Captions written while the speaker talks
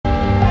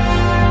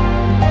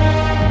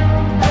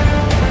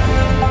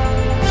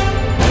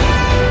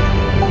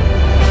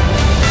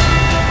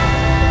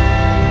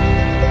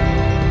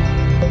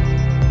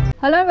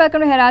Hello and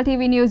welcome to Herald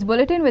TV News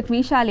Bulletin with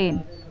me, Shaleen.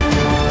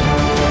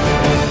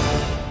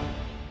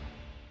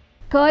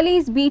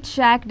 Curly's Beach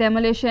Shack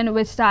demolition,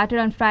 which started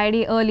on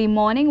Friday early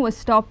morning, was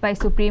stopped by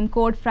Supreme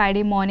Court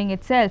Friday morning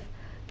itself.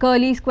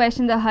 Curly's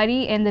questioned the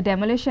hurry in the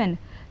demolition.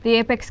 The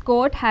Apex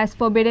Court has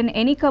forbidden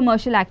any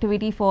commercial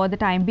activity for the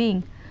time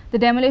being. The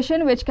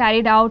demolition, which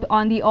carried out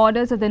on the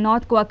orders of the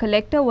North Goa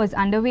collector, was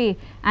underway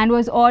and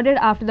was ordered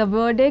after the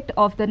verdict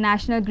of the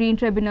National Green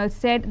Tribunal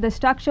said the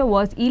structure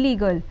was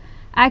illegal.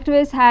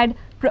 Activists had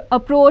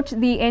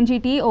approached the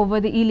NGT over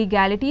the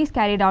illegalities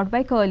carried out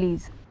by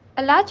Curly's.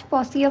 A large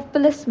posse of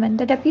policemen,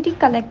 the Deputy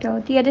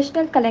Collector, the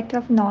Additional Collector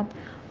of North,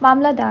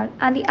 Mamladar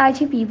and the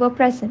IGP were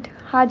present.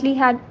 Hardly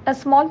had a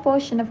small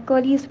portion of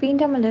Curly's been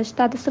demolished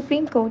that the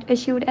Supreme Court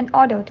issued an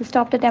order to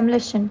stop the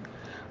demolition,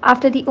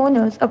 after the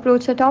owners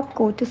approached the top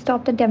court to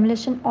stop the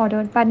demolition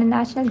ordered by the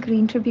National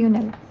Green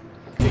Tribunal.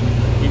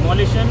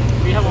 Demolition,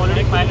 we have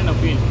already filed an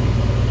appeal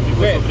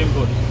before Supreme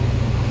Court.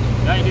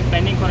 Yeah, it is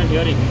pending for a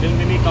hearing. It will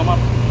maybe come up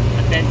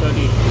at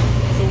 10:30.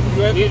 So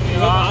you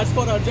have asked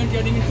for urgent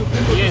hearing in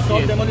Supreme Court to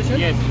stop demolition?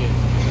 Yes,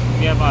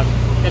 we have asked.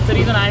 That's the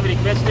reason I have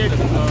requested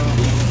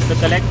the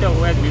collector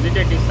who has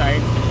visited this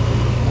site.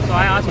 So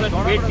I asked her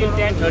to wait till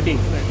 10:30.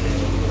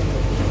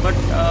 But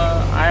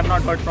I have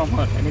not heard from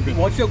her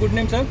anything. What's your good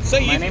name, sir?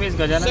 My name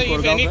is Gajanan. Sir,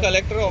 if any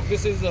collector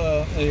office is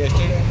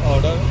yesterday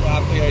order,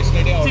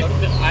 See,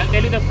 I'll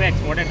tell you the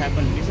facts, what had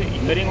happened.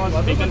 This hearing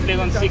was taken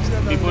place on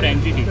 6th before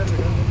NGT.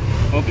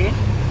 Okay?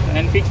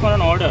 And fixed for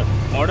an order.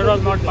 Order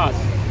was not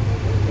passed.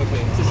 Okay.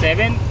 So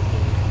 7th,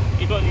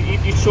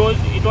 it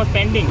shows it was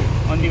pending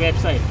on the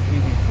website.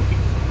 Okay.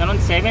 And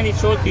on 7th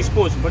it shows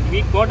disposed. But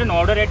we got an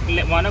order at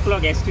 1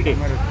 o'clock yesterday.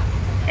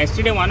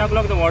 Yesterday 1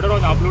 o'clock the order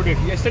was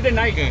uploaded. Yesterday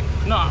night?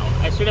 No,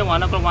 yesterday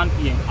 1 o'clock 1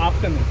 p.m.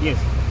 Afternoon?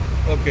 Yes.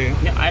 Okay.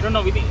 Yeah, I don't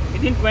know,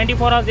 within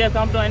 24 hours they have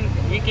come to,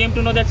 and we came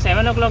to know that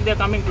 7 o'clock they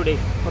are coming today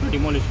for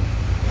demolition.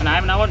 And I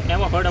have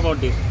never heard about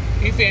this.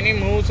 If any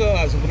moves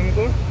Supreme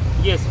Court?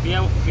 Yes, we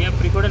have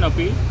preferred an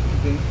appeal.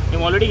 Okay. We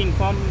have already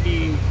informed the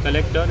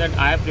collector that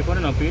I have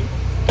preferred an appeal.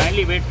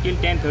 Kindly wait till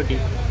 10:30.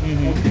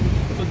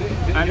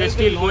 And they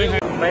still going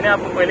ahead. मैंने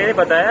आपको पहले ही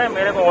बताया है,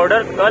 मेरे को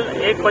order कल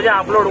 1 बजे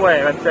upload हुआ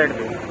है वेबसाइट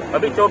पे.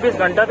 अभी 24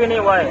 घंटा भी नहीं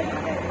हुआ है.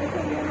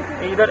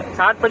 इधर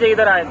 7 बजे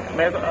इधर आए,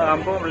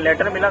 हमको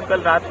लेटर मिला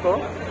कल रात को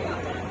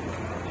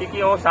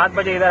कि वो 7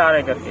 बजे इधर आ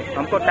रहे करके.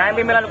 हमको टाइम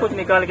भी मिला कुछ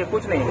निकाल के,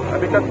 कुछ नहीं.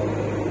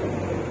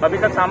 अभी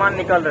तक सामान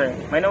निकल रहे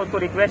हैं. मैंने उसको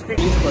रिक्वेस्ट भी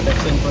की.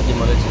 Protection for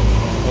demolition.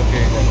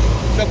 Okay.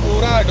 Sir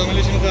पूरा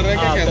demolition कर रहे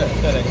हैं क्या?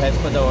 Correct. As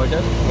per the order.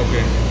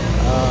 Okay.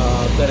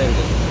 Correct.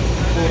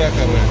 पूरा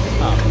कर रहे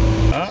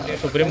हैं.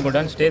 Supreme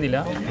Court स्टे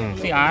दिला.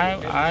 See,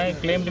 I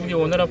claim to be the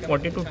owner of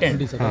 42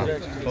 tent.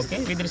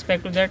 Okay, with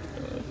respect to that,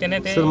 त्याने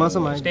ते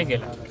स्टे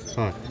केला.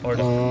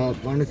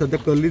 आणि सध्या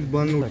कल्लीच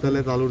बंद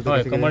उरतले चालू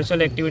उरतले.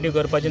 कमर्शियल ऍक्टिव्हिटी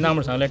करपाची ना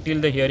म्हणून Sangla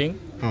till the hearing.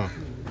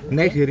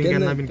 Next hearing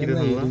केन्ना बीन कितें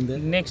सांगला?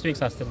 नेक्स्ट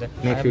वीक आसतले.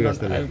 नेक्स्ट वीक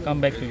आसतले. I will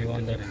come back to you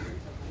on that.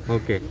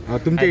 Okay.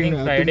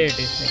 Friday it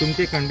is.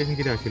 तुमचे कंडिशन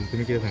कितें आशिल्ली?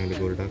 तुमी कितें सांगले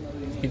कोर्टाक?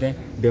 कितें?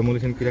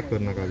 डेमोलिशन कित्याक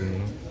करनाका बीन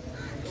म्हणून?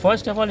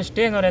 फर्स्ट ऑफ ऑल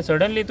स्टे न्हू रे.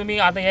 सडनली तुमी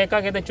आतां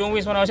एकाक येता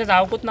 24 वरां अशें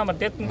जावकूच ना.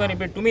 तेच तुमकां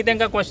रिपीट. तुमी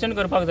तांकां क्वेश्चन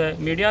करपाक जाय.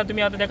 मिडिया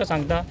तुमी आतां ताका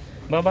सांगता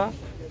बाबा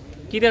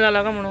कितें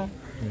जालां काय म्हणून.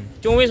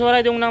 24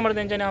 वरां दिवंक ना मरे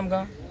तेंच्यांनी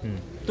आमकां.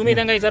 तुमी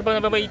तांकां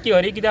विचारपाक बाबा इतकी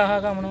हरी कित्याक आहा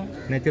काय म्हणून.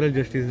 नॅचरल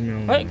जस्टीस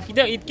मेळोंक हय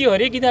कित्याक इतकी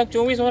हरी कित्याक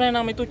 24 वरां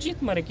ना. मागीर तूं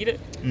चिंत मरे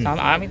कितें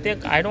आमी ते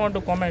I don't want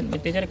to comment.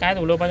 तेजेर कांयच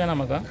उलोवपाचें ना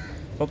म्हाका.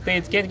 फक्त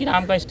इतकेंच कितें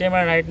आमकां स्टे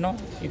मेळ्ळा रायट न्हू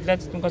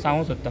इतलेंच तुमकां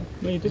सांगूंक सोदता.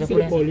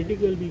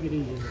 पॉलिटिकल बी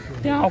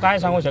तें हांव कांय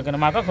सांगूंक शकना.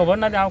 म्हाका खबर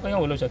ना तें हांव खंय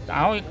उलोवंक शकता.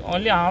 हांव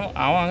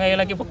हांगा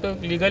येयला की फक्त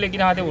लिगली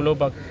कितें आहा तें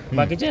उलोवपाक.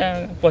 बाकीचें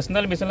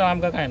पर्सनल बिसनल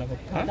आमकां कांय ना.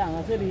 फक्त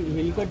हांगासर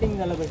हिल कटिंग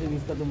जालां कशें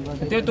दिसता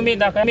तुमकां? ते तुमी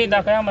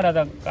दाखया मरे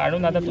आतां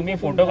काडून. आतां तुमी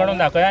फोटो काडून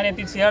दाखया आनी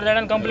ती CR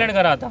जाणान कंप्लेंट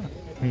करा आतां.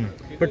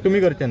 पण तुमी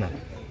करचे ना.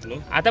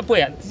 आतां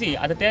पळया सी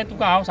आतां तें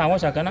तुका हांव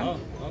सांगूंक शकना.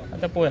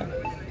 आतां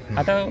पळया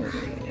आतां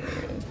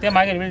ते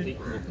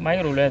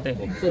मागीर उलया ते.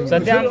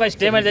 सद्या आमकां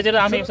स्टे मेळटा तेजेर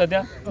आमी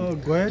सद्या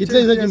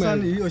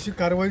गोंयांत अशी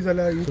कारवाई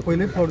जाल्या ही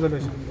पयलींच फावट जाली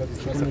अशें तुमकां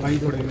दिसता सकाळी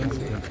थोडे.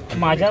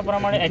 म्हाज्या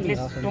प्रमाणे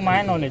एटलिस्ट टू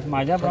माय नॉलेज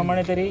म्हाज्या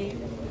प्रमाणे तरी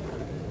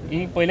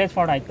ही पयलेच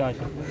फावट आयकता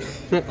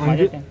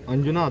अशें.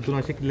 अंजुना हातून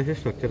अशें कितलेशे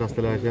स्ट्रक्चर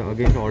आसतले अशे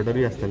अगेन्स्ट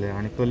ऑर्डरूय आसतले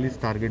आनी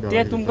कल्लीच टार्गेट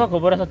ते तुमकां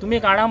खबर आसा. तुमी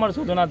काडा मरे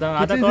सोदून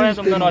आतां कळ्ळें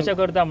तुमकां अशें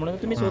करता म्हणून.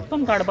 तुमी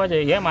सोदून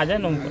काडपाचें. हें म्हाजें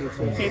न्हू.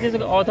 It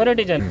is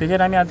ऑथॉरिटीचें.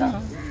 तेजेर आमी आतां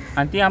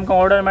आनी ती आमकां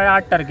ऑर्डर मेळ्ळ्या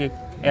 8 तारखेक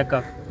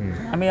एकाक.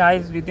 आमी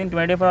आयज विथीन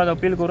 24 आवर्स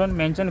अपील करून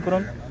मेन्शन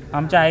करून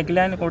आमच्या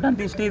आयकल्या आनी कोर्टान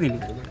ती स्टे दिली.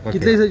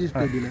 कितले दिसाची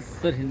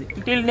स्टे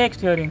दिली? Till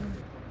next hearing.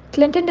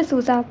 Clinton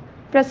D'Souza,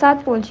 Prasad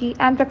Polji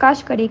and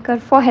Prakash Kadekar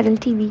for Herald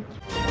TV.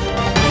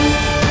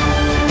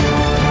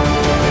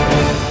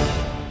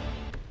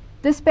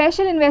 The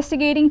special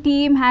investigating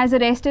team has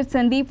arrested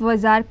Sandeep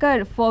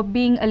Wazarkar for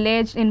being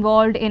alleged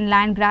involved in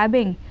land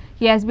grabbing.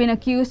 He has been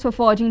accused for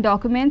forging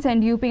documents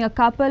and duping a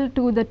couple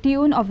to the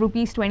tune of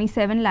rupees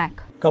 27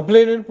 lakh.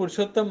 Complainant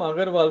Purushottam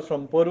Agarwal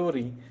from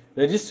Porvori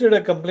registered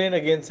a complaint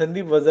against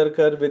Sandeep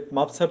Wazarkar with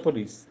Mapsa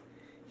police.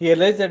 He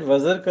alleged that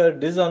Wazarkar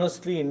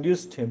dishonestly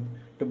induced him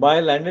to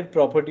buy landed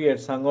property at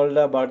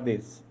Sangolda,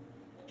 Bardes.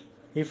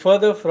 He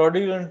further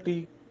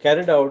fraudulently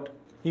carried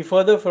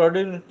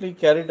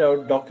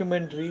out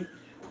documentary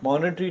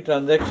monetary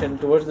transaction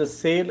towards the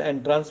sale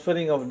and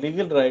transferring of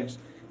legal rights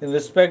in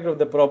respect of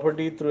the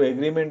property through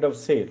agreement of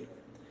sale.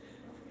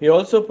 He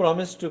also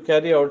promised to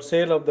carry out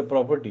sale of the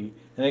property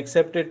and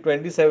accepted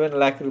 27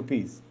 lakh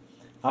rupees.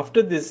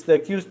 After this, the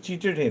accused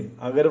cheated him,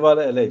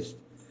 Agarwal alleged.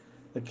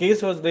 The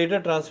case was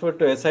later transferred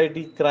to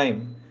SIT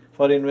Crime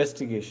for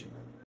investigation.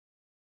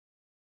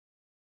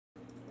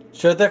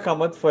 Shweta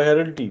Kamath for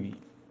Herald TV.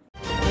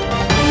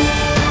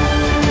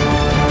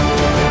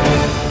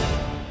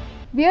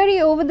 Weary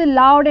over the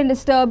loud and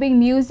disturbing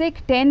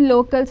music, 10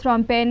 locals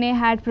from Pune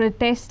had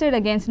protested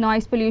against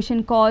noise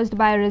pollution caused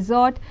by a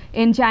resort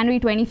in January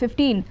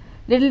 2015.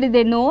 Little did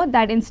they know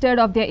that instead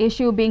of their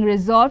issue being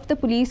resolved, the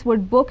police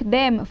would book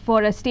them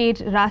for a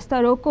state Rasta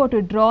Roko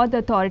to draw the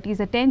authorities'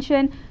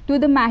 attention to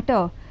the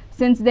matter.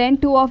 Since then,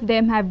 2 of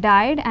them have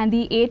died and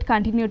the 8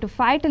 continue to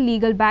fight a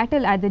legal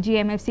battle at the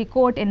GMFC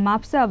court in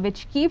Mapsa,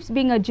 which keeps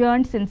being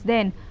adjourned since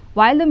then,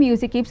 while the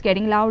music keeps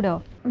getting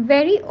louder.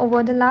 Very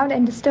over the loud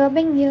and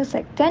disturbing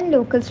music, 10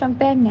 locals from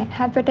Pune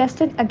had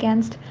protested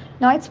against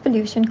noise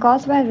pollution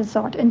caused by a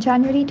resort in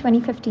January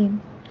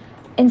 2015.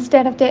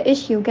 Instead of their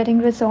issue getting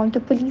resolved, the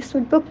police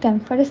would book them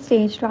for a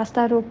staged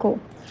Rasta Roko.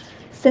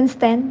 Since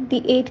then,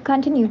 the 8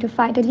 continue to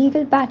fight a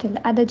legal battle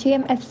at the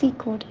JMFC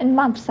court in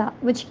Mapsa,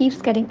 which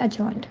keeps getting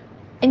adjourned.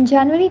 In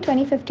January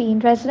 2015,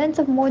 residents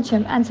of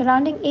Mojam and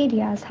surrounding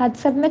areas had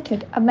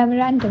submitted a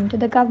memorandum to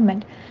the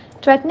government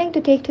threatening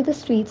to take to the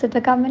streets if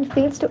the government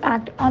fails to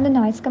act on the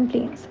noise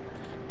complaints.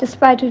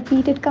 Despite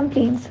repeated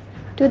complaints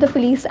to the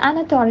police and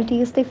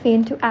authorities, they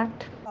failed to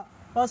act.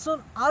 पासून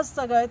आज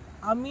सगळ्यात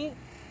आम्ही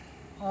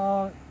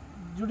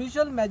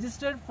judicial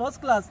magistrate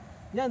first class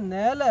या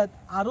न्यायालयात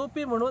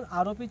आरोपी म्हणून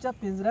आरोपीच्या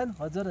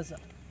पिंजऱ्यात हजर आसा.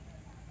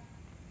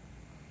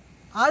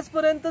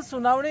 आजपर्यंत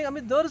सुनावणी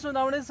आम्ही दर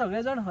सुनावणीक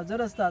सगळेजण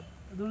हजर असतात.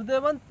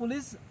 दुर्दैवान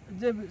पुलीस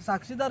जे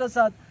साक्षीदार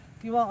असतात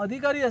किंवा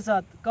अधिकारी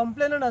असतात,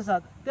 कंप्लेनंट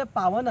असतात, ते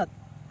पावनात.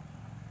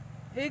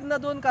 एक ना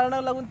 2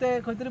 कारणांक लागून ते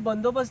खंय तरी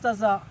बंदोबस्त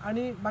आसा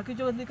आणि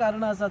बाकीच्यो कसली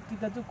कारणां आसात की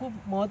तातूंत खूप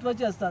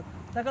महत्वाची असतात.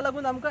 ताका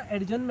लागून आमकां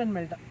एडजमेंट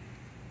मेळटा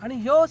आणि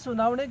ह्यो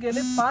सुनावणे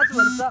गेले 5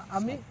 वर्सां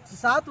आमी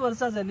 7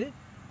 वर्सां जाली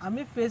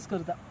आमी फेस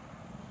करता.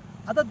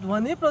 आता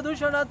ध्वनी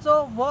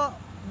प्रदूषणाचो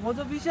हो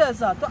जो विषय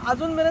आसा तो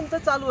अजून मेरेन तो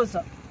चालू आसा.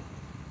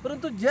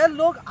 परंतु जे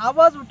लोक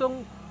आवाज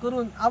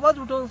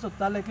उठोवंक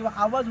सोदताले किंवा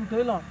आवाज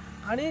उठयलो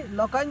आणि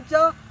लोकांच्या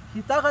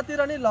हिता खातीर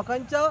आणि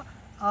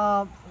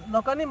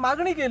लोकांनी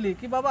मागणी केली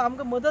की बाबा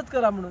आमकां मदत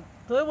करा म्हणून,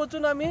 थंय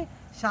वचून आमी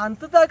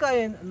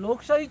शांततायेन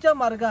लोकशाहीच्या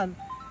मार्गान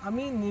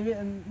आमी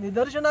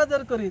निदर्शनां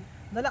जर करीत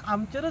जाल्यार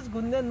आमचेरच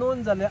गुन्हे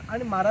नोंद जाले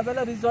आणि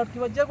माराबेला रिसॉर्ट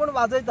किंवा जे कोण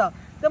वाजयता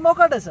ते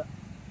मोकाट आसा.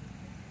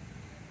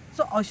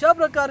 सो अशा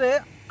प्रकारे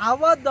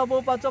आवाज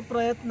दबोवपाचो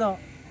प्रयत्न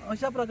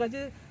अशा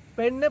प्रकारची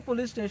पेडणे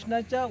पुलीस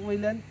स्टेशनाच्या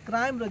वयल्यान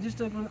क्रायम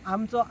रजिस्टर करून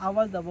आमचो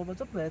आवाज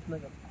दबोवपाचो प्रयत्न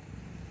केलो.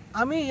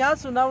 आमी ह्या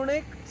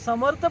सुनावणेक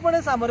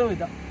समर्थपणे सामोरे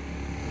वयता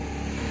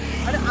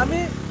आणि आमी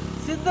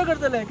सिद्ध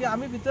करतले की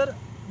आमी भितर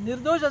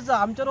निर्दोष आसा.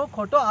 आमचेर हो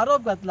खोटो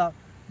आरोप घातला,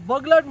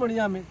 बगलाट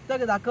म्हणया आमी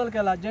ते दाखल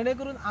केला, जेणे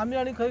करून आमी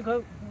आनी खंय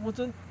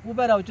वचून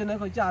उबे रावचे न्हय,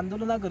 खंयची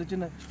आंदोलनां करची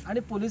न्हय आणि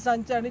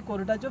पुलिसांचे आणि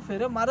कोर्टाच्यो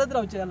फेऱ्यो मारत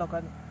रावचे ह्या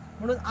लोकांनी.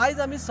 म्हणून आयज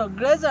आमी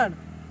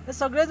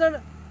सगळेजण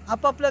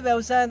आपापल्या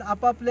व्यवसायान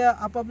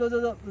आपापलो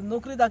जो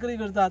नोकरी दाखरी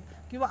करतात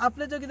किंवा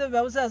आपले जे कितें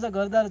व्यवसाय आसा,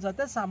 घरदार आसा,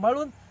 ते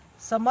सांबाळून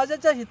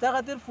समाजाच्या हिता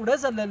खातीर फुडें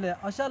सरलेले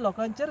अशा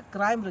लोकांचेर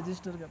क्रायम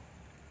रजिस्टर केलो.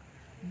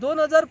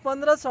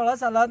 2015-16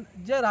 सालांत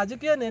जे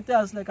राजकीय नेते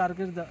असले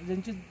कारकीर्द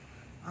ज्यांची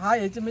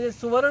हेचे म्हणजे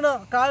सुवर्ण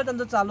काळ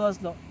तांचो चालू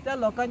असलो, त्या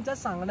लोकांच्या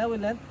सांगण्या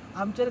वयल्यान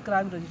आमचेर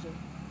क्रायम रजिस्टर.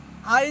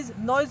 आयज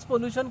नॉयज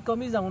पोल्युशन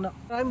कमी जावना.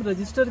 क्रायम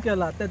रजिस्टर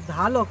केला ते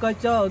 10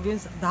 लोकांच्या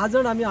अगेन्स्ट 10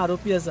 जण आमी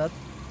आरोपी आसात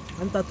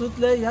आणि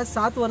तातूंतले ह्या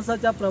 7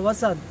 वर्साच्या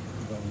प्रवासांत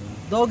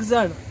 2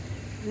 जण,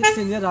 एक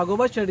सिनियर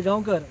राघोबा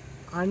शेटगांवकर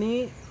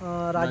आणि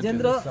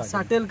राजेंद्र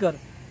साटेलकर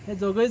हे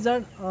दोगय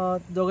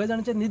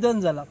जाणांचें निधन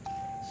जालां.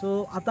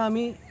 सो आता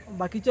आमी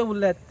बाकीचे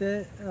उरल्यात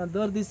ते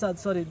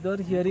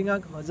दर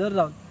हियरिंगाक हजर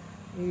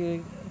रावन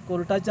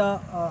कोर्टाच्या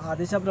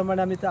आदेशा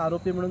प्रमाणे आमी ते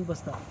आरोपी म्हणून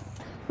बसतात.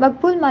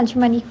 मकबूल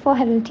माजमनी for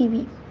Herald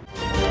TV.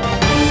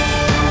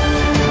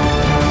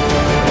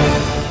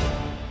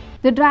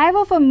 The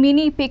driver of a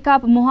mini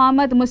pickup,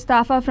 Muhammad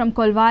Mustafa from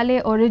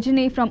Kolwale,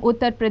 originally from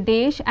Uttar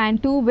Pradesh,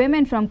 and 2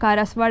 women from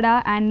Karaswada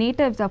and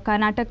natives of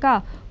Karnataka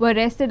were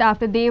arrested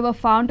after they were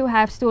found to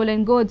have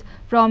stolen goods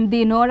from the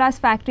Nora's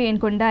factory in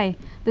Kundai.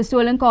 The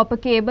stolen copper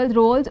cable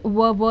rolls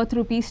were worth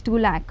rupees 2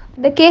 lakh.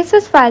 The case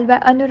was filed by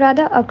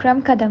Anuradha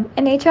Akram Kadam,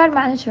 an HR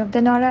manager of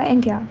the Nora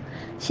India.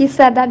 She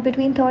said that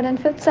between 3rd and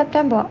 5th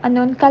September, a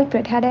known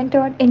culprit had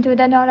entered into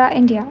the Nora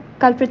India.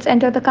 Culprits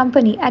entered the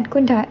company at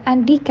Kundai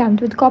and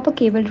decamped with copper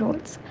cable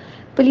rolls.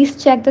 Police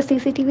checked the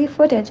CCTV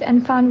footage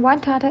and found one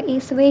Tata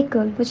Ace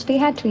vehicle which they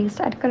had traced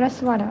at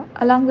Karaswada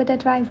along with the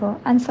driver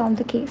and solved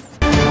the case.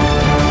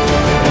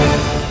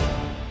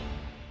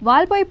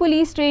 Valpoi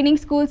Police Training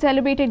School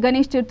celebrated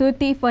Ganesh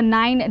Chaturthi for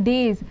 9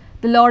 days.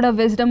 The Lord of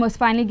Wisdom was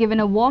finally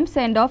given a warm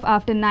send-off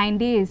after 9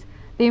 days.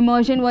 The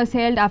immersion was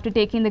held after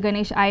taking the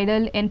Ganesh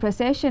idol in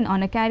procession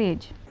on a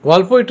carriage.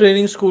 Valpoi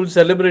Training School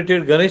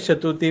celebrated Ganesh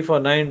Chaturthi for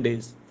 9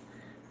 days.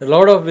 The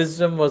Lord of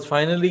Wisdom was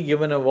finally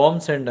given a warm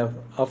send-off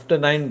after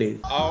 9 days.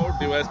 हांव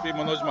DYSP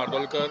Manoj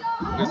मार्दोलकर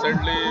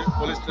recently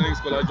police training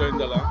स्कूलात join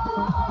जाला.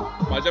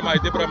 म्हाज्या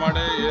म्हायती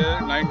प्रमाणे हे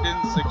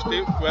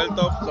 1960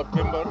 12th of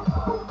September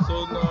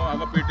सून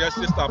हांगा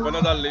PTS ची स्थापना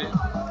जाल्ली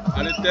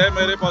आनी ते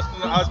मेरे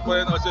पासून आज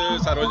पर्यंत अशे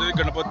सार्वजनीक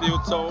गणपती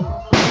उत्सव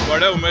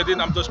व्हड्या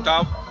उमेदीन आमचो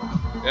स्टाफ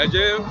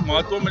हेजे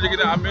म्हत्व म्हणजे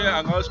कितें आमी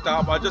हांगा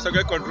स्टाफाचें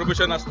सगळें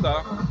कंट्रिब्युशन आसता.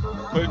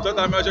 खंयचोच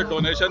आमी अशें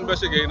डोनेशन बी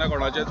अशें घेयना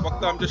कोणाचें,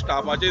 फक्त आमचे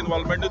स्टाफाचें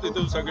इन्वॉल्वमेंटूच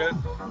तितून सगळें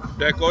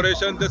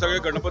डेकोरेशन ते सगळे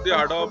गणपती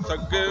हाडप,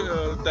 सगळे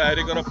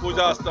तयारी करप,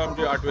 पुजा आसता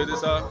आमची 8वे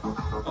दिसा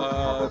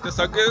ते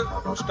सगळे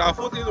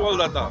स्टाफूच इन्वॉल्व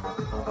जाता.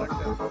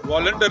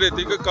 वॉलंटरी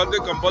तिका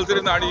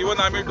कंपल्सरी ना. आनी इवन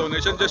आमी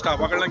डोनेशन जे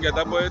स्टाफा कडल्यान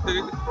घेता पळय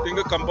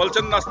तिंका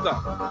कंपल्शन नासता.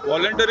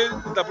 वॉलंटरी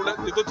दिता पूण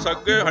तितूंत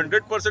सगळे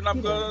 100%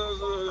 आमकां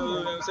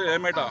हें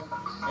मेळटा,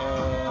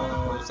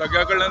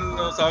 सगळ्या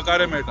कडल्यान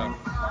सहकार्य मेळटा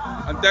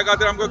आनी त्या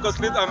खातीर आमकां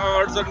कसलीच हांगा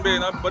अडचण बी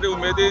येना. बरी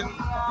उमेदीन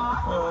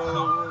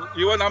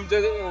इवन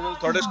आमचे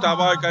थोडे स्टाफ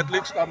आहा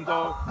कॅथलीक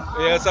आमचो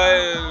ASI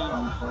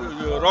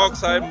रॉक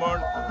साहेब म्हण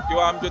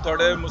किंवा आमचे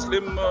थोडे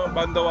मुस्लीम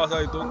बांधव आसा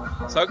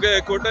हितून सगळे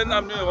एकवटान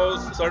आमी हो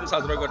सण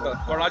साजरो करतात.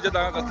 कोणाचें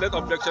हांगा कसलेंच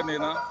ऑब्जेक्शन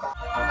येना.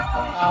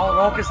 हांव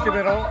रॉक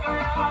इस्तिबेरो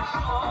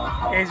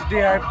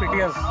HDI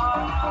PTS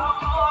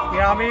हे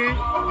आमी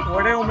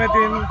व्हडे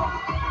उमेदीन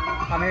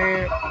आमी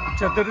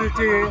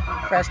चतुर्थीची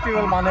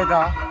फेस्टिवल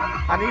मनयता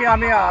आनी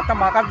आमी आतां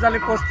म्हाकाच जाली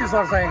 35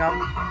 वर्सां हिंगा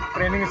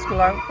ट्रेनिंग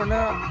स्कुलाक, पूण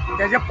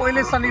तेजे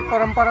पयलीं सावन ही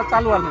परंपरा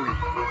चालू आसली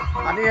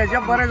आनी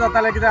हेजें बरें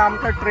जातालें कित्याक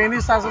आमकां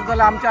ट्रेनीस आसत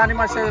जाल्यार आमचें आनी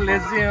मातशें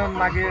लेझी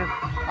मागीर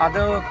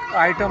अदर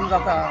आयटम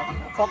जाता.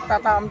 फक्त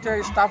आतां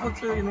आमचे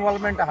स्टाफूच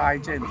इन्वॉल्वमेंट आहा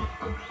हायचेन,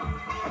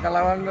 ताका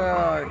लागून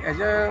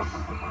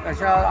हेजें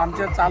अशें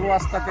आमचें चालू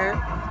आसता तें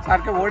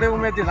सारकें व्हडे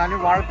उमेदीन आनी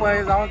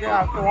वाळपय जावं ते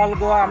ऑल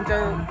गोवा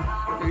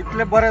आमचें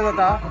इतलें बरें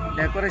जाता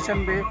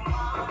डेकोरेशन बी.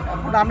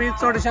 पूण आमी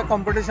चडशे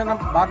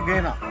कॉम्पिटिशनाक भाग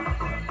घेयना.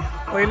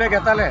 पयले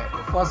घेताले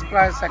first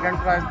prize, second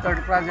prize, third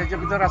prize हेजे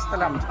भितर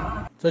आसताले आमचे.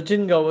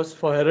 Sachin Gavas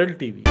for Herald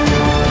TV.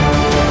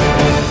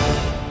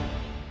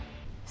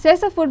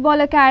 Sesa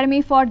Football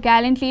Academy fought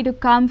gallantly to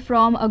come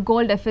from a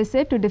goal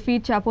deficit to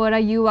defeat Chapora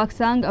Yuvak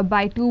Sangh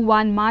by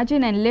 2-1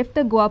 margin and lift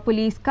the Goa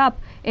Police Cup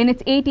in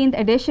its 18th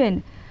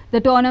edition.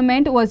 The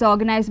tournament was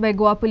organized by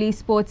Goa Police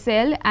Sports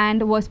Cell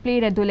and was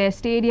played at Dulair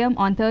Stadium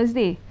on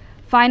Thursday.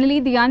 Finally,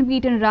 the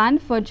unbeaten run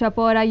for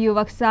Chapora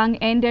Yuvak Sangh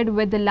ended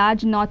with the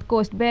large North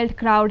Coast Belt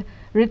crowd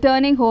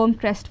returning home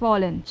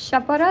crestfallen.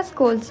 Chapora's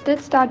goals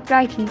did start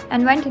brightly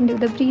and went into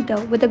the breather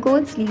with a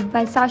goals lead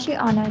by Sashi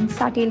Anand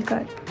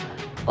Satelkar.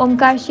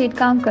 Omkar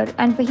Shetkankar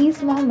and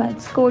Fahiz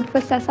Mohammed scored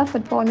for Sesa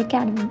Football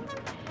Academy.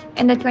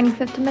 In the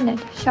 25th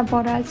minute,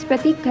 Chapora's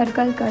Pratik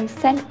Dharkalkar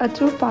sent a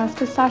through pass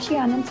to Sashi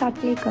Anand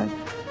Satelkar,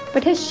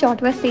 but his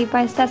shot was saved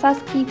by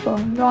Sesa's keeper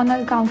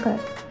Ronald Gaonkar.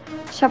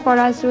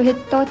 Chapora's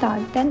Rohit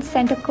Total then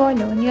sent a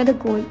curler near the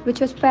goal, which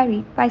was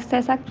parried by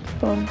Sesa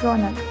keeper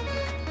Ronald.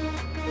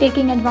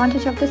 Taking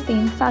advantage of the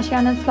same, Sashi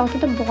Anand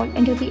slotted the ball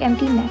into the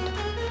empty net,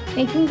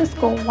 making the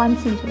score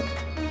 1-0.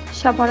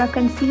 Chapora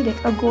conceded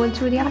a goal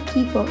through their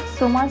keeper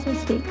Soma's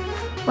mistake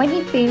when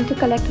he failed to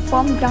collect a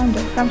firm grounder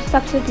from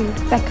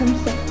substitute Beckham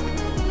Singh.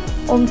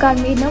 Omkar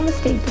made no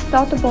mistake to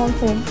slot the ball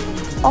home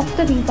off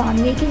the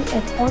rebound, making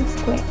it all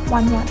square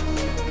 1-1.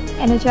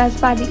 Energized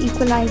by the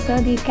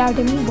equalizer, the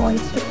academy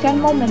boys took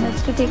 10 more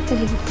minutes to take the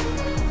lead.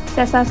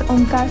 Sesa's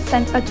Omkar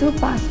sent a through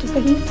pass to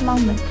Fahiz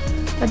Mohammed,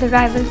 but the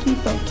rival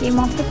keeper came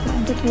off the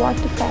flank to thwart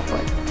the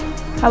forward.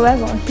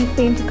 However, he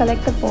failed to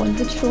collect the ball,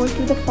 which rolled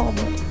to the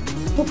forward,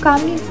 who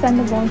calmly sent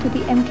the ball to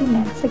the empty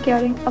net,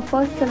 securing a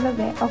first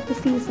silverware of the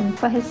season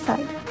for his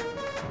side.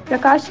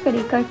 Prakash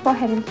Karekar for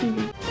Herald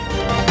TV.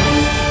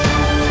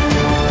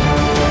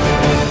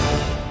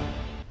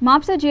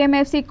 Mapsa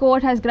JMFC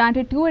court has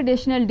granted 2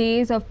 additional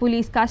days of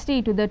police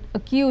custody to the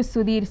accused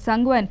Sudhir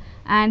Sangwan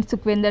and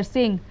Sukhwinder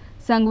Singh.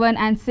 Sangwan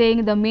and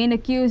Singh, the main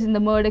accused in the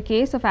murder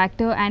case of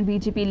actor and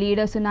BJP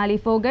leader Sonali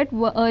Phogat,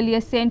 were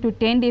earlier sent to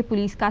 10-day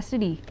police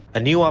custody.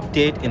 A new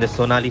update in the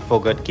Sonali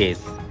Phogat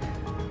case.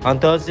 On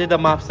Thursday, the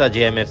Mapsa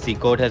JMFC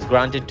court has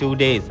granted 2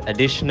 days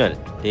additional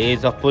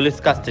days of police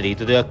custody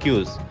to the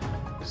accused,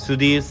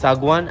 Sudhir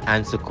Sangwan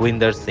and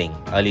Sukhwinder Singh.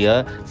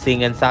 Earlier,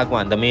 Singh and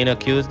Sangwan, the main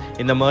accused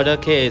in the murder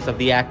case of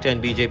the actor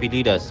and BJP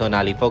leader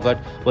Sonali Phogat,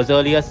 was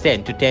earlier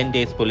sent to 10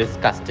 days police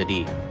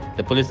custody.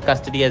 The police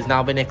custody has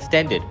now been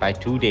extended by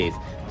 2 days.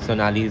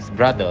 Sonali's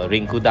brother,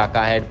 Rinku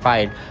Daka, had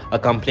filed a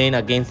complaint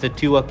against the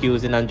 2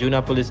 accused in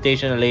Anjuna police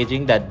station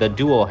alleging that the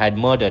duo had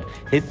murdered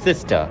his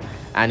sister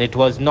and it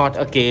was not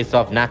a case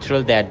of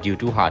natural death due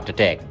to heart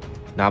attack.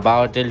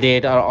 Now, till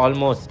date,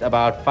 almost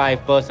about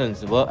 5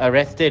 persons were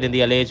arrested in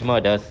the alleged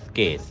murder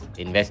case.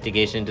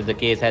 Investigation into the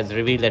case has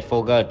revealed that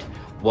Phogat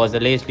was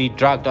allegedly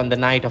drugged on the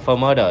night of her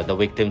murder. The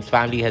victim's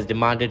family has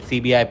demanded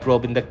CBI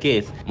probe in the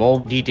case. More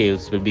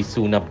details will be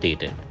soon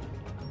updated.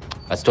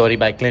 A story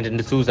by Clinton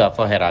D'Souza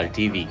for Herald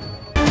TV.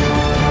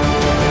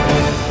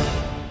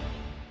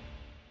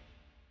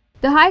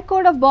 The High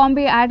Court of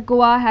Bombay at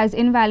Goa has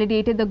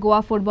invalidated the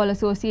Goa Football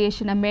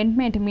Association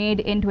amendment made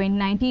in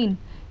 2019.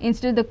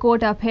 Instead, the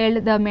court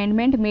upheld the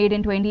amendment made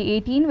in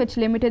 2018, which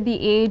limited the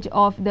age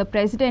of the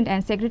president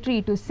and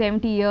secretary to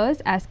 70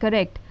 years as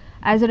correct.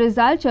 As a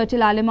result,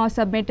 Churchill Alimau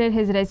submitted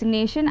his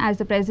resignation as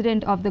the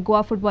president of the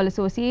Goa Football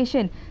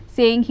Association,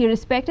 saying he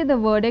respected the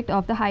verdict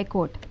of the High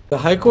Court. The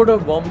High Court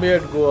of Bombay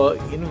at Goa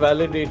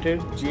invalidated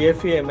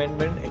GFA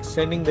amendment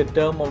extending the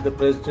term of the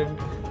president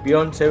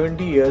beyond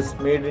 70 years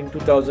made in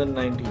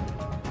 2019.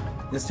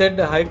 Instead,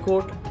 the High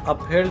Court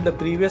upheld the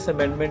previous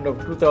amendment of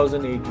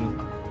 2018,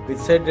 which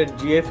said that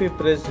GFA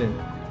president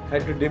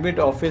had to demit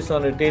office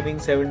on attaining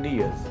 70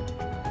 years.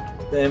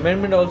 The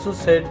amendment also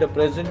said the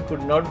president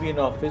could not be in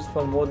office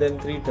for more than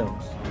 3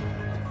 terms.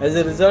 As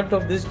a result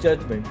of this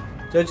judgment,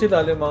 Churchill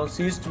Alimau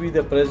ceased to be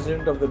the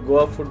president of the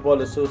Goa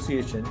Football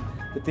Association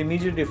with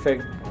immediate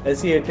effect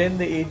as he attained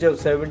the age of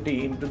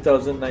 70 in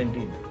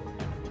 2019.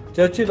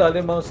 Churchill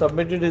Alimau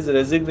submitted his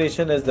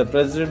resignation as the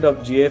president of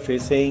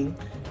GFA, saying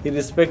he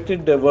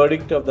respected the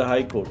verdict of the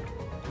High Court.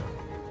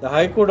 The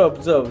High Court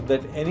observed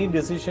that any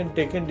decision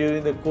taken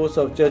during the course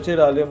of Churchill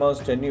Alimau's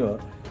tenure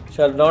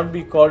shall not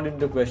be called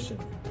into question.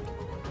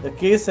 The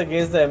case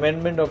against the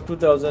amendment of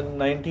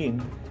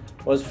 2019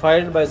 was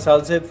filed by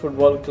Salsette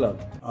Football Club.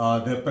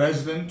 The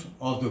president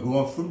of the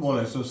Goa Football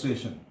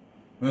Association,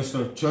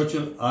 Mr.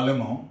 Churchill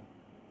Alimau,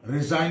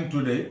 resigned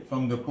today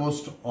from the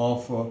post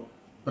of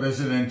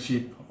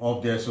presidentship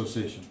of the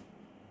association.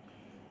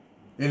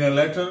 In a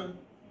letter,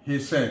 he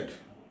said,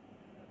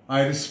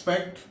 "I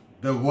respect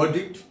the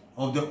verdict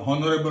of the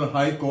Honorable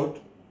High Court,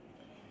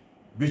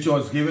 which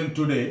was given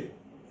today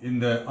in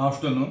the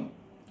afternoon,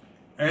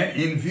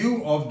 and in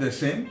view of the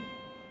same,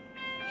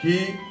 he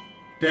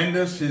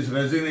tenders his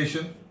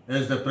resignation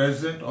as the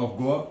president of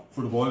Goa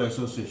Football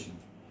Association."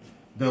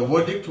 The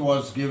verdict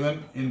was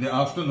given in the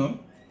afternoon,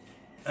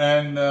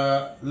 and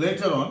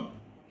later on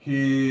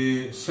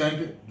he sent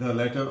the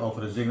letter of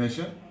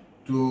resignation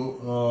to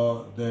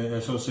the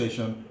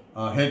association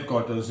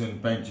headquarters in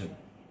Panjim.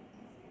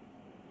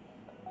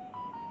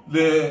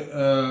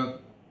 The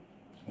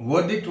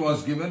verdict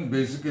was given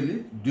basically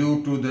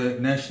due to the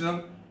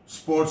National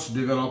Sports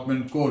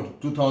Development Code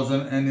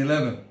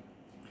 2011,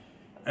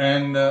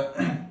 and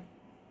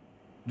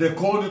the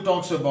code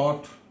talks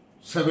about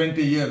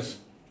 70 years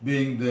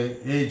being the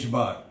age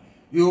bar.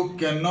 You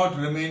cannot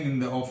remain in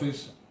the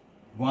office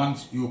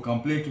once you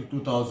complete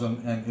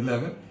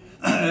 2011,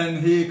 and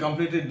he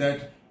completed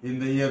that in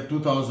the year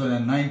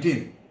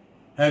 2019.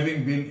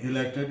 Having been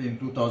elected in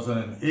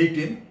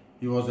 2018,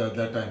 he was at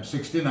that time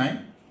 69,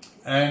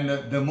 and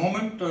the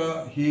moment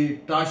he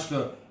touched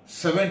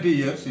 70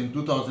 years in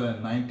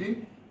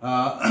 2019,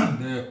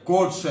 the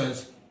code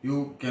says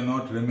you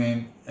cannot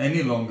remain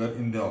any longer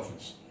in the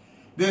office.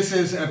 This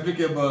is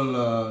applicable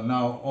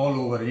now all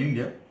over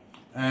India,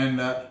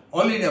 and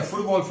All India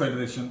Football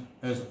Federation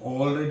has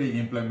already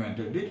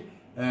implemented it,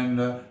 and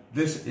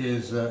this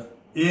is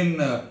in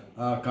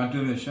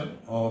continuation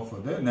of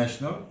the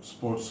National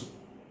Sports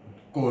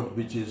Code,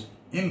 which is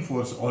in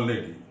force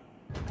already.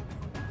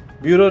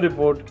 Bureau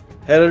Report,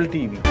 Herald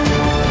TV.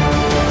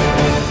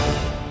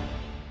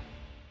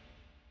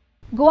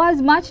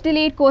 Goa's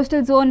much-delayed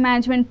Coastal Zone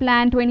Management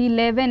Plan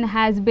 2011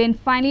 has been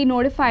finally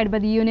notified by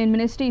the Union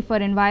Ministry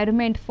for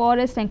Environment,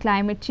 Forest and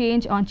Climate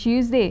Change on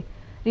Tuesday.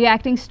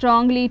 Reacting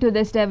strongly to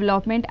this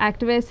development,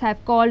 activists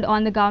have called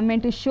on the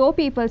government to show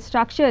people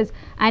structures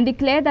and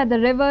declare that the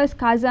rivers,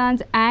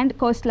 khazans and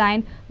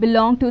coastline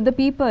belong to the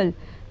people.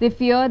 They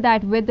fear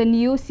that with the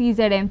new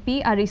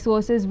CZMP, our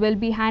resources will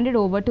be handed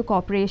over to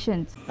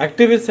corporations.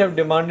 Activists have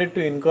demanded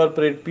to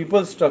incorporate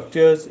people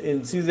structures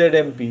in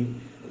CZMP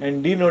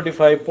and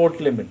denotify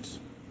port limits.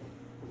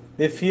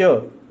 They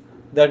fear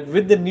that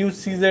with the new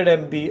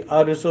CZMP,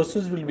 our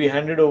resources will be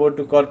handed over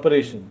to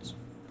corporations.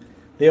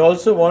 They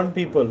also want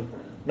people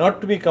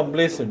not to be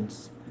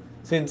complacent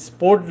since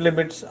port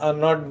limits are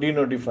not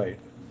denotified.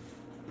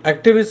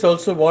 Activists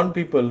also want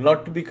people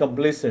not to be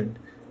complacent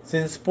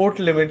since port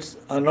limits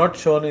are not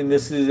shown in the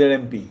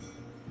CZMP.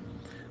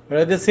 But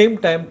at the same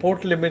time,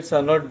 port limits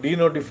are not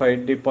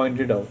denotified, they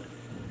pointed out.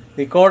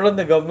 They called on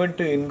the government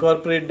to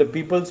incorporate the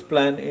People's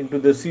Plan into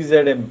the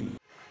CZMP.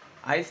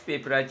 आयज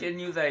पेपराचेर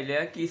news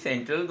आयल्या की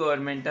central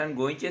गव्हर्मेंटान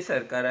गोंयचे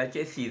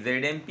सरकाराचे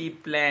CZMP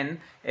plan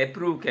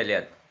approve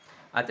केल्यात.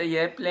 आता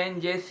हे plan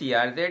जे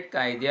CRZ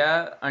कायद्या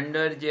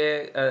under जे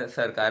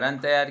सरकारान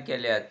तयार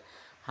केल्यात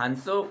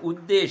हांचो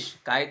उद्देश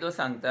कायदो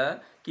सांगता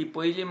की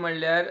पयलीं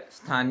म्हणल्यार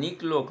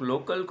स्थानीक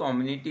लोकल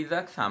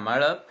कम्युनिटीजाक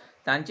सांबाळप,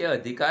 तांचे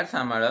अधिकार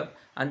सांबाळप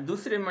आनी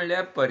दुसरें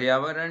म्हणल्यार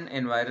पर्यावरण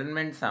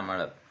एनवायरनमेंट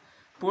सांबाळप.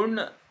 पूण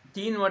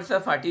 3 वर्सां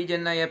फाटीं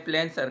जेन्ना हे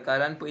प्लॅन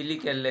सरकारान पयलीं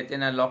केल्ले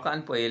तेन्ना लोकांन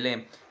पळयलें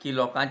की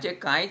लोकांचें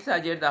कांयच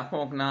हाजेर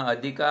दाखोवंक ना,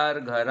 अधिकार,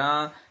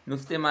 घरां,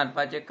 नुस्तें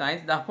मारपाचें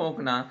कांयच दाखोवंक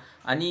ना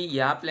आनी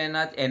ह्या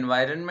प्लॅनांत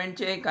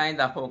एनवायरनमेंटचेंय कांय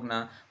दाखोवंक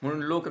ना.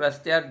 म्हणून लोक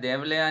रस्त्यार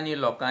देंवले आनी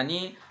लोकांनी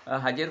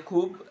हाजेर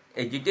खूब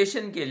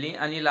एजिटेशन केली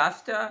आनी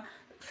लास्टा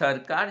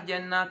सरकार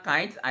जेन्ना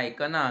कांयच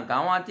आयकना,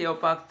 गांवांत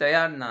येवपाक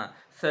तयार ना,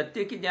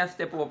 सत्य कितें आसा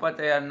तें पळोवपाक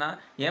तयार ना,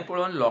 हें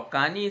पळोवन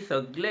लोकांनी,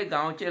 सगळे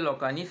गांवचे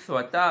लोकांनी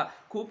स्वता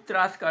खूब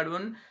त्रास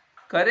काडून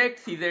करेक्ट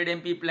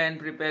CZMP प्लॅन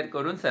प्रिपेर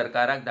करून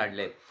सरकाराक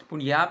धाडले.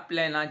 पूण ह्या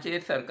प्लॅनाचेर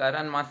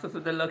सरकारान मातसो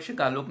सुद्दां लक्ष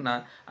घालूंक ना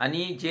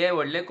आनी जे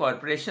व्हडले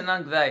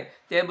कॉर्पोरेशनाक जाय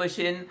ते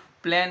भशेन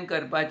प्लॅन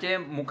करपाचे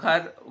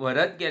मुखार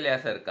व्हरत गेल्या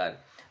सरकार.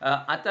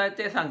 आतां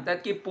ते सांगतात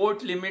की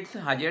पोर्ट लिमिट्स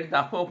हाजेर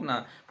दाखोवंक ना,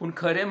 पूण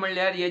खरें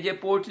म्हणल्यार हे जे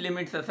पोर्ट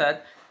लिमिट्स आसात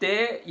ते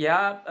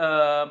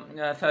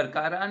ह्या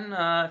सरकारान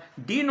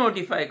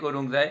डिनोटिफाय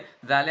करूंक जाय,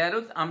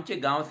 जाल्यारूच आमचे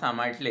गांव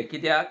सांबाळटले.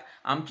 कित्याक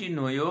आमची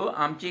न्हंयो,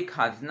 आमची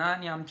खाजनां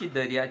आनी आमची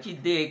दर्याची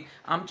देख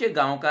आमचे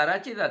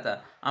गांवकाराची जाता,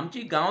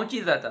 आमची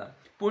गांवची जाता.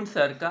 पूण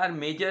सरकार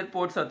major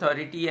ports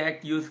authority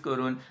act use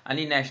करून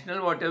आनी नॅशनल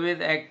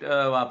वॉटरवेज एक्ट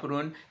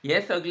वापरून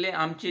हे सगळे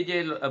आमचे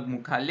जे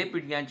मुखाल्ले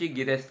पिळग्यांची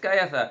गिरेस्तकाय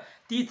आसा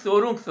ती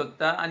चोरूंक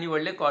सोदता आनी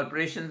व्हडले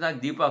कॉर्पोरेशन्साक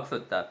दिवपाक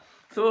सोदता.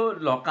 सो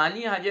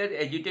लोकांनी हाजेर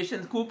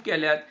एज्युटेशन खूब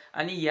केल्यात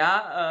आनी ह्या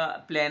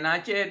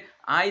प्लॅनाचेर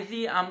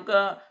आयज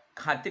आमकां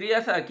खात्री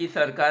आसा की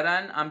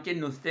सरकारान आमचे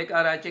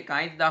नुस्तेकाराचे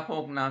कांयच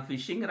दाखोवंक ना,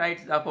 फिशींग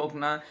रायट्स दाखोवंक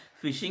ना,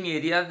 फिशींग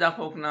एरियाज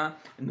दाखोवंक ना,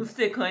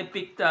 नुस्तें खंय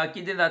पिकता,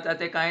 कितें जाता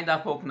तें कांय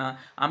दाखोवंक ना,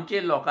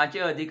 आमचे लोकांचे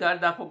अधिकार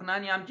दाखोवंक ना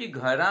आनी आमची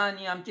घरां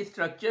आनी आमची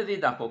स्ट्रक्चर्स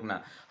दाखोवंक ना.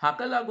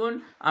 हाका लागून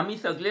आमी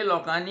सगळे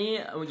लोकांनी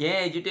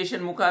हें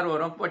एज्युकेशन मुखार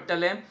व्हरोंक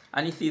पडटलें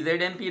आनी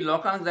CZMP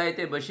लोकांक जाय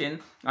ते भशेन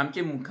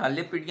आमचे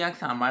मुखाल्ले पिळग्यांक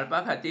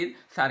सांबाळपा खातीर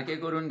सारकें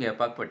करून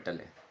घेवपाक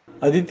पडटलें.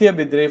 Aditya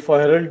Bidre for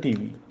Herald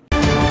TV.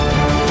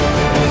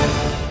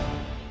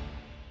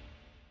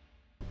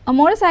 A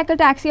motorcycle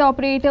taxi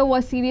operator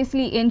was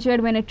seriously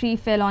injured when a tree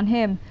fell on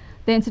him.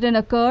 The incident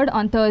occurred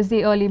on Thursday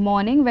early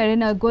morning,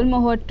 wherein a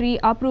gulmohar tree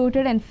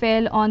uprooted and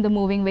fell on the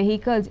moving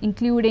vehicles,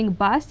 including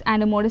bus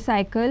and a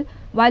motorcycle,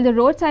 while the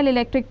roadside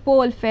electric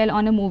pole fell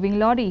on a moving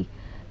lorry.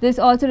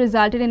 This also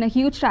resulted in a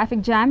huge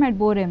traffic jam at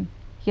Borim.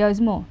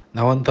 Here's more.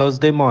 Now on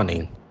Thursday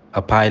morning,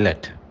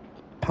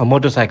 a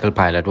motorcycle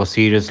pilot was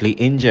seriously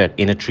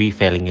injured in a tree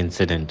felling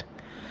incident.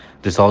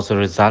 This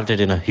also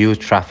resulted in a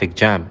huge traffic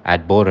jam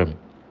at Borim.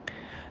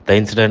 The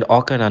incident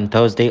occurred on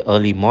Thursday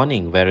early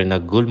morning, wherein a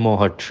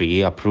gulmohar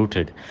tree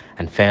uprooted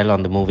and fell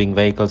on the moving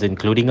vehicles,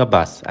 including a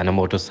bus and a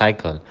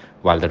motorcycle,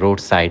 while the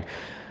roadside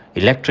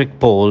electric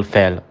pole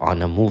fell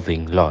on a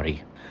moving lorry.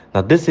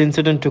 Now, this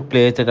incident took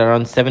place at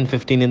around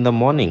 7:15 in the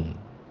morning,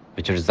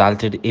 which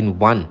resulted in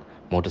one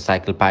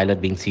motorcycle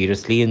pilot being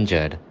seriously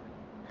injured.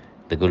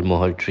 The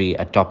gulmohar tree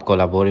at Top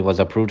Kolabori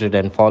was uprooted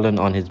and fallen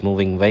on his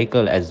moving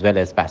vehicle as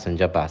well as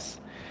passenger bus.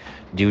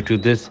 Due to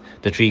this,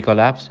 the tree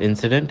collapse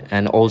incident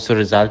and also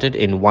resulted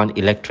in one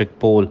electric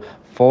pole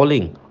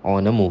falling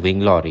on a moving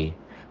lorry.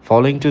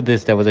 Following to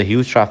this, there was a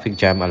huge traffic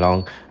jam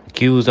along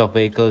queues of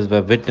vehicles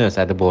were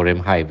witnessed at the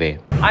Borim highway.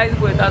 आज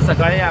पळयता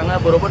सकाळी हांगा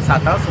बरोबर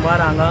 7 सुमार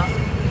हांगा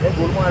हे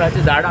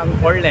गुलमोहराचें झाड हांगा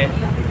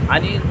पडलें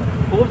आनी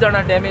खूब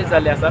जाणां डॅमेज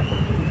जाल्ले आसा.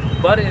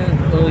 बरें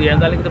हें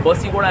जालें की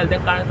बसी कोण आयले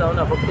तें कांय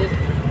जावना,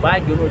 फक्त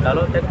बायक घेवन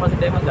वयतालो तेका मातशें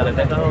डॅमेज जालें,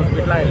 तेका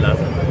हॉस्पिटलांत आयिल्लो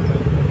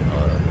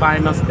आसा, पांय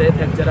मातशें ते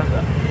फ्रॅक्चर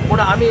आसा. पूण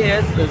आमी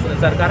हे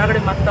सरकारा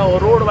कडेन मागता हो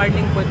रोड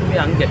वायडनींग पळय तुमी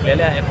हांगा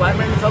घेतलेले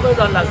एक्वायरमेंट सगळं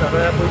जाल्लो आसा,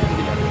 पयलीं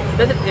दिलें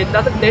तेजें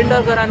एकदां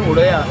टेंडर करा आनी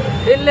उडया.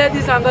 येयल्ले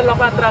दीस हांगा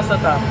लोकांक त्रास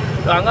जाता.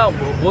 हांगा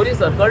बोरी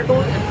सर्कल टू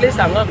एटलीस्ट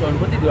हांगा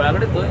गणपती देवळा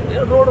कडेन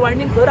थंय रोड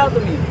वायडनींग करा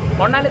तुमी,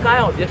 कोणाले कांय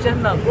ऑब्जेक्शन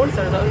ना. कोण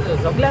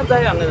सगळ्यांक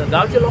जाय हांगा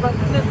गांवच्या लोकांक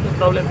कितले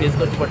प्रॉब्लेम फेस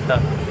करचे पडटा.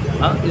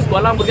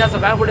 इस्कॉलां भुरग्यां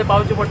सकाळ फुडें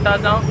पावचें पडटा,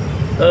 जावं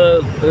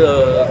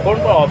कोण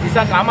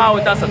ऑफिसाक कामां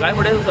वयता सकाळी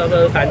फुडें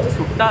सांजचे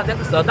सुट्टा,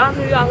 ताका सदांच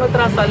हांगा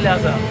त्रास जाल्ले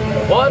आसा.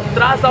 हो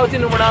त्रास जावचे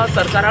न्हू म्हणून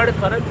सरकारा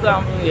कडेन खरेंच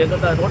हें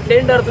करता, हो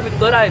टेंडर तुमी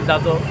करा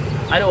एकदाचो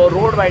आनी हो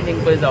रोड वायडनींग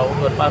पळय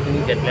जावं करपाक तुमी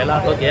घेतलेला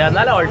तो घेया,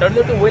 नाल्यार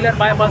ऑल्टरनेटीव वयल्यार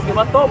बायपास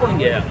घेवपा तो पूण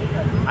घेया.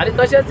 आनी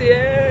तशेंच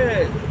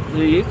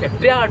ही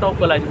फॅक्टरी आहा टॉप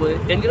कोलाची पळय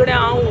तेंचे कडेन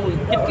हांव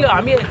कितले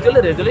आमी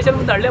एक्चुअली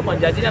रेजोल्युशन धाडलें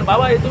पंचायतीच्यान,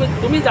 बाबा हे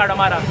तुमी झाडां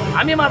मारा,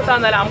 आमी मारता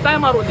नाल्यार आमकांय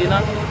मारूं दिना,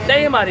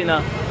 तेय मारिना.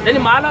 तेणी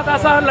मालाक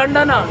आसा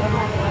लंडना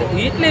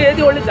इतली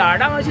येदी व्हडली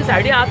झाडां अशी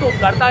सायडीन आतां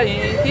उपकारता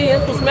ती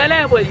हें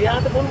कुसमेलें पळय, हें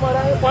आतां कोण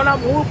मरा कोणा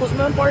मूळ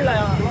कुसमेवन पडलां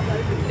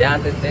तें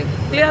आतां तें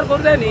क्लियर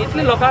करूं जाय न्ही.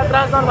 इतली लोकांक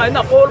त्रास जावन मागीर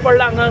ना पोल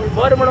पडला हांगा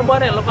बरें म्हणून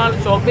बरें लोकांक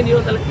शॉक बीन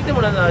येवन जाल्यार कितें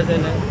म्हणून जाय.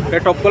 हे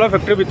टॉपकोला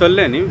फॅक्टरी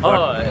भितरले न्ही?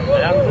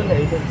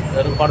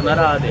 हय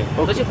कॉर्नरा आहा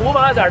तें तशीं खूब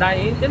आहा झाडां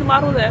ही तेणी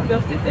मारूं जाय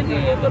वेवस्थीत तेणी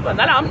हें करपा,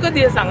 नाल्यार आमकां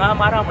दी सांगा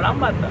मारा म्हणून आमी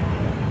मारता.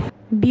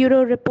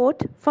 Bureau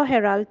report for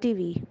Herald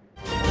TV.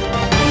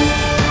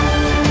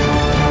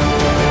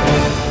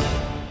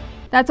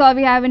 That's all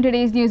we have in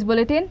today's news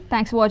bulletin.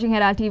 Thanks for watching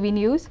Herald TV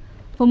News.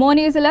 For more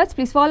news alerts,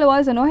 please follow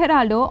us on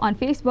Heraldo on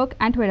Facebook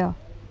and Twitter.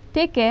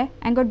 Take care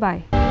and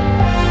goodbye.